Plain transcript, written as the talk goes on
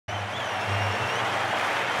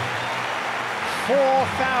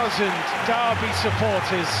4,000 Derby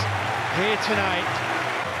supporters here tonight.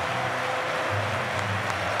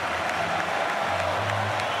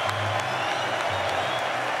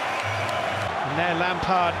 And there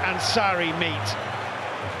Lampard and Sarri meet.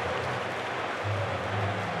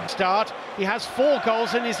 Start. He has 4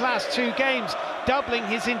 goals in his last 2 games, doubling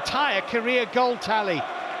his entire career goal tally.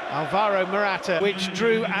 Alvaro Morata, which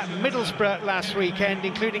drew at Middlesbrough last weekend,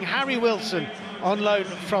 including Harry Wilson on loan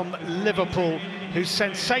from Liverpool, who's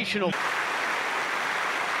sensational.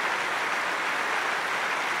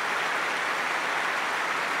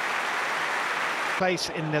 Place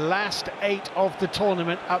in the last 8 of the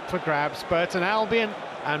tournament up for grabs. Burton Albion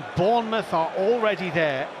and Bournemouth are already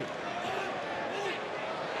there.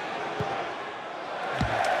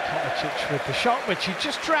 Kovacic with the shot, which he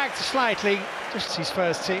just dragged slightly, just his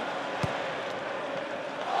first team.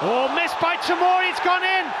 Oh, missed by Tomori, it's gone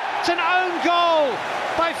in! It's an own goal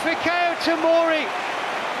by Fikayo Tomori,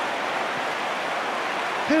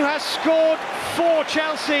 who has scored for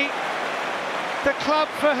Chelsea, the club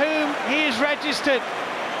for whom he is registered.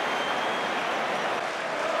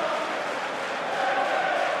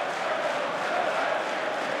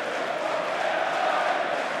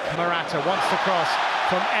 Morata wants the cross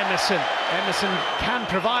from Emerson. Emerson can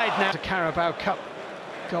provide now. The Carabao Cup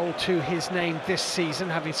goal to his name this season,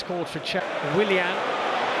 having scored for Chelsea. Willian,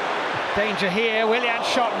 danger here. Willian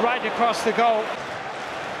shot right across the goal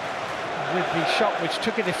with the shot which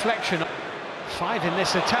took a deflection. 5 in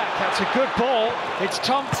this attack. That's a good ball. It's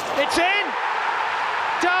Tom. It's in.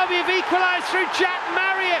 Derby have equalised through Jack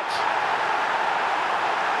Marriott.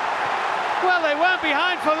 Well, they weren't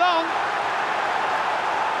behind for long.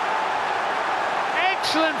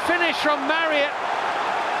 Excellent finish from Marriott.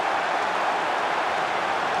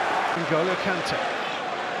 N'Golo Kante.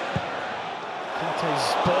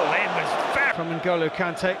 Kante's ball in was fair from N'Golo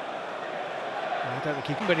Kante. I don't think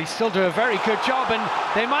he can, but he still do a very good job, and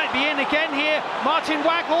they might be in again here. Martin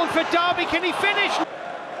Waghorn for Derby, can he finish?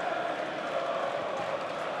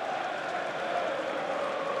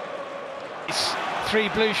 It's 3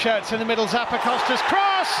 blue shirts in the middle, Zappacosta's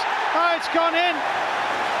cross! Oh, it's gone in.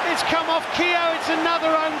 It's come off Keogh, it's another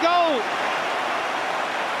own goal.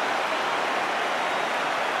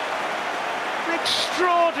 An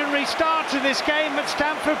extraordinary start to this game at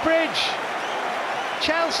Stamford Bridge.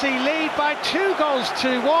 Chelsea lead by 2 goals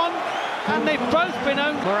to 1, and they've both been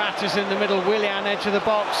owned. Morata's in the middle, Willian edge of the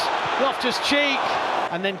box, Loftus-Cheek,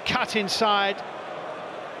 and then cut inside.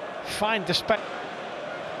 Find the space.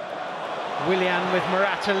 Willian with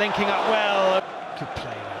Morata linking up well. Good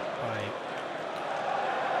play that by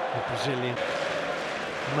the Brazilian.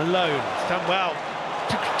 Malone, it's done well.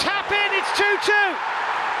 To tap in, it's 2-2.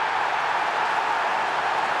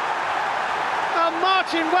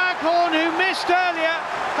 Martin Waghorn, who missed earlier,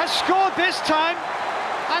 has scored this time,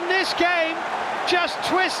 and this game just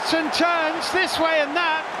twists and turns this way and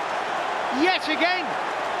that yet again.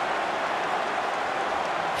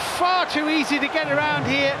 Far too easy to get around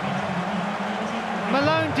here.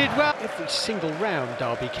 Malone did well. Every single round,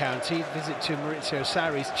 Derby County visit to Maurizio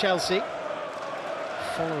Sarri's Chelsea,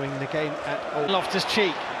 following the game at Old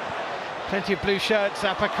Loftus-Cheek. Plenty of blue shirts,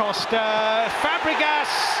 Zappacosta,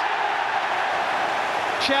 Fabregas.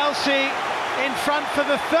 Chelsea in front for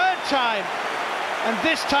the 3rd time, and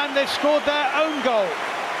this time they've scored their own goal.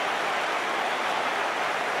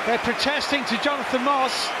 They're protesting to Jonathan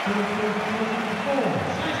Moss.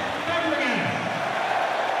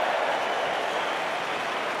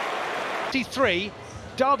 3,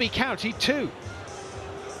 Derby County 2.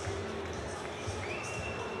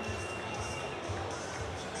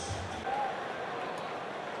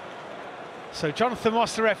 So Jonathan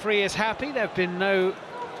Moss, the referee, is happy. There have been no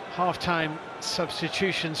half-time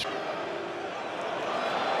substitutions.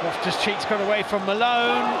 Loftus-Cheek's got away from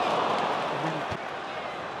Malone.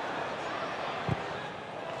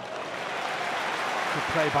 Good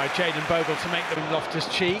play by Jayden Bogle to make them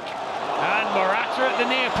Loftus-Cheek. And Morata at the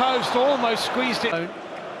near post, almost squeezed it.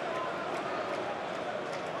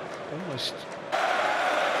 Almost.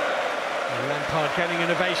 And Lampard getting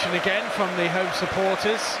an ovation again from the home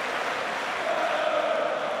supporters.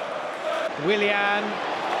 Willian,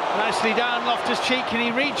 nicely done. Loftus-Cheek, can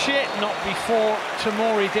he reach it? Not before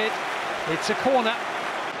Tomori did. It's a corner.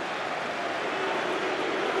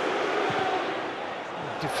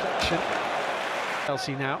 Deflection.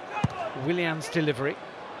 Chelsea now. Willian's delivery.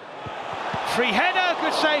 Free header,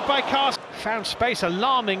 good save by Carson. Found space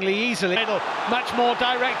alarmingly easily. Middle, much more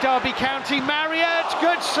direct Derby County. Marriott,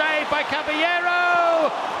 good save by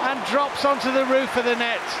Caballero, and drops onto the roof of the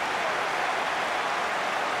net.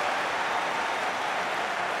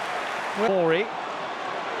 Mori.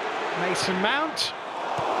 Mason Mount.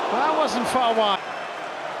 Well, that wasn't far wide.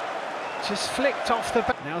 Just flicked off the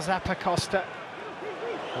back. Now Zappacosta.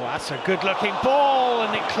 Well, that's a good-looking ball,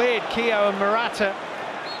 and it cleared Keogh and Morata.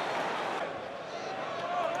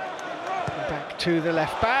 Back to the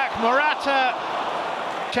left back. Morata.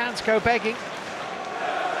 Chance go begging.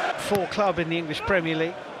 For club in the English Premier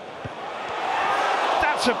League.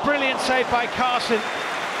 That's a brilliant save by Carson.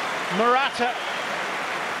 Morata.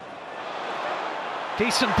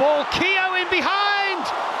 Decent ball. Keogh in behind,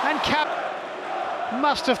 and Cap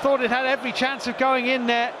must have thought it had every chance of going in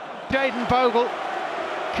there. Jayden Bogle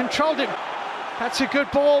controlled it. That's a good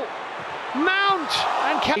ball. Mount,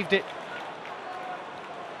 and caved it.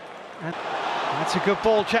 And that's a good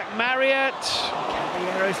ball. Jack Marriott.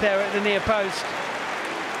 Caballero's there at the near post.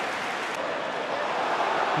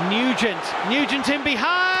 Nugent in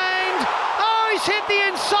behind. Oh, he's hit the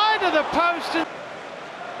inside of the post. And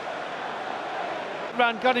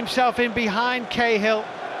run, got himself in behind Cahill.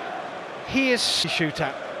 He is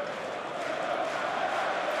shootout.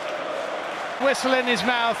 Whistle in his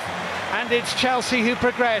mouth, and it's Chelsea who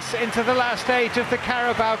progress into the last stage of the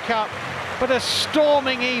Carabao Cup. But a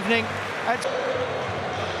storming evening at